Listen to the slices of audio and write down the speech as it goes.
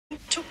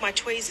took my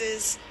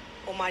tweezers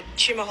or my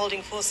tumor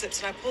holding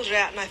forceps and I pulled it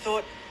out and I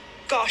thought,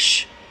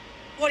 gosh,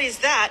 what is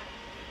that?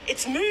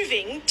 It's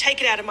moving.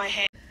 Take it out of my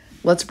hand.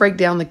 Let's break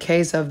down the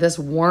case of this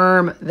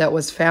worm that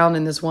was found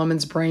in this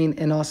woman's brain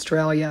in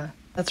Australia.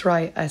 That's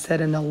right, I said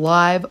an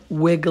alive,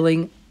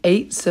 wiggling,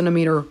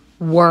 8-centimeter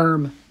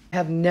worm. I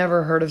have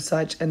never heard of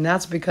such, and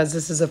that's because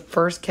this is the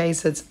first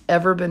case that's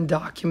ever been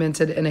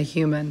documented in a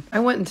human. I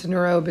went into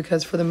neuro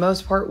because for the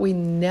most part, we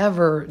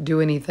never do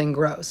anything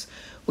gross.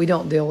 We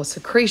don't deal with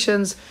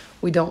secretions,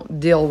 we don't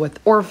deal with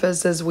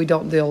orifices, we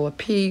don't deal with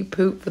pee,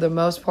 poop for the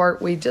most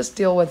part. We just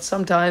deal with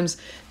sometimes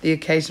the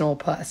occasional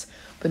pus.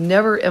 But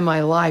never in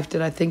my life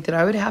did I think that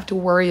I would have to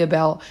worry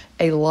about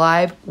a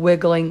live,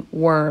 wiggling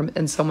worm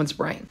in someone's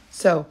brain.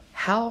 So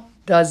how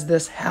does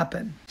this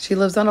happen? She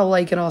lives on a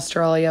lake in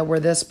Australia where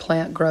this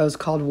plant grows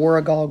called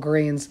warrigal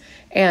greens,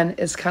 and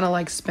it's kind of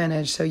like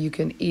spinach, so you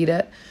can eat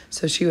it.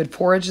 So she would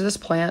forage this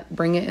plant,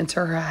 bring it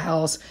into her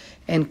house,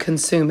 and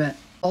consume it.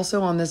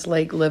 Also on this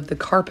lake lived the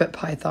carpet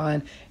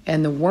python,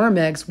 and the worm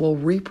eggs will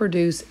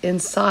reproduce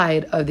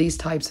inside of these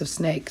types of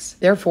snakes.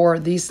 Therefore,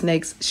 these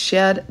snakes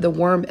shed the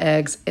worm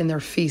eggs in their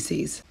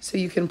feces. So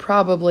you can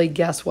probably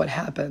guess what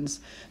happens.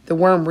 The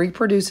worm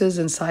reproduces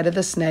inside of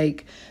the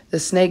snake. The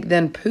snake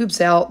then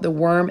poops out the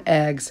worm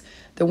eggs.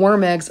 The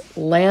worm eggs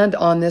land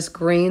on this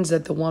greens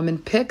that the woman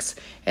picks,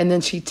 and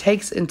then she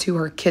takes into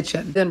her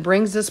kitchen. Then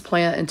brings this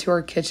plant into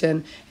her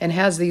kitchen and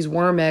has these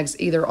worm eggs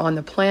either on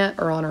the plant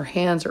or on her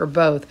hands or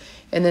both,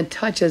 and then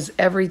touches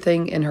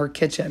everything in her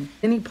kitchen.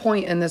 Any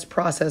point in this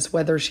process,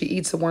 whether she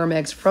eats the worm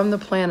eggs from the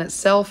plant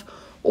itself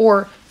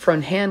or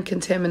from hand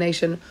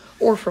contamination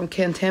or from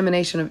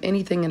contamination of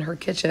anything in her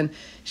kitchen,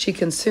 she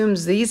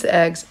consumes these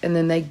eggs and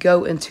then they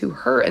go into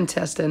her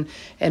intestine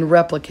and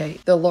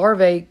replicate. The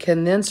larvae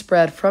can then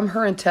spread from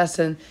her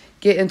intestine,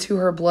 get into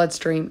her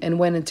bloodstream, and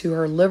went into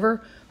her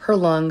liver, her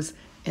lungs,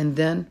 and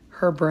then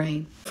her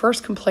brain.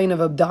 First complaint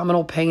of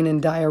abdominal pain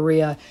and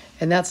diarrhea,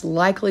 and that's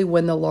likely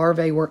when the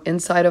larvae were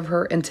inside of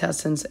her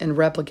intestines and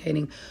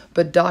replicating,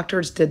 but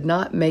doctors did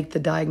not make the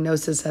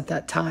diagnosis at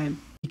that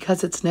time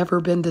because it's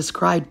never been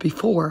described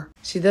before.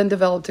 She then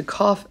developed a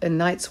cough and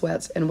night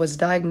sweats and was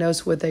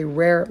diagnosed with a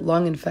rare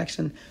lung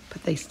infection,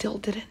 but they still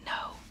didn't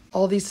know.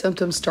 All these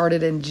symptoms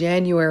started in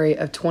January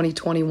of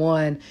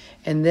 2021,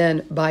 and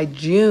then by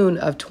June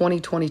of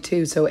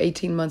 2022, so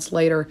 18 months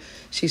later,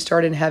 she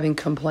started having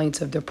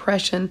complaints of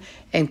depression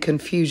and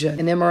confusion.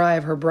 An MRI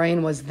of her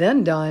brain was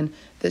then done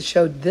that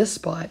showed this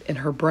spot in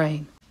her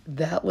brain.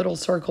 That little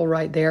circle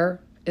right there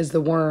is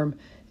the worm,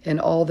 and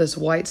all this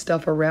white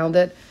stuff around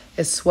it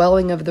is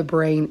swelling of the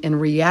brain in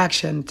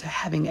reaction to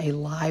having a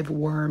live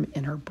worm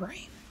in her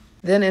brain.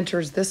 Then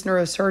enters this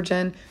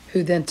neurosurgeon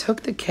who then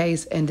took the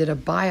case and did a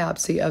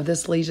biopsy of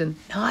this lesion,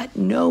 not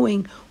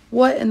knowing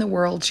what in the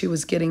world she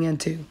was getting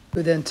into,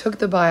 who then took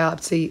the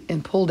biopsy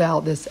and pulled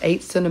out this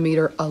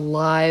 8-centimeter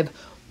alive,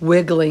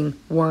 wiggling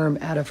worm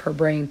out of her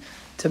brain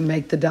to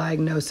make the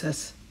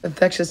diagnosis.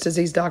 Infectious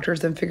disease doctors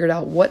then figured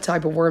out what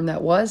type of worm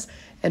that was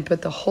and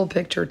put the whole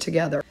picture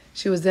together.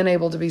 She was then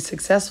able to be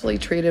successfully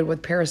treated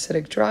with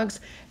parasitic drugs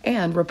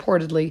and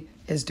reportedly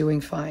is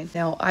doing fine.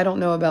 Now, I don't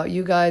know about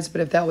you guys,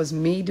 but if that was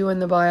me doing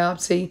the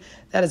biopsy,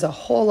 that is a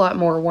whole lot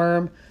more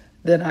worm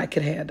than I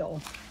could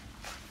handle.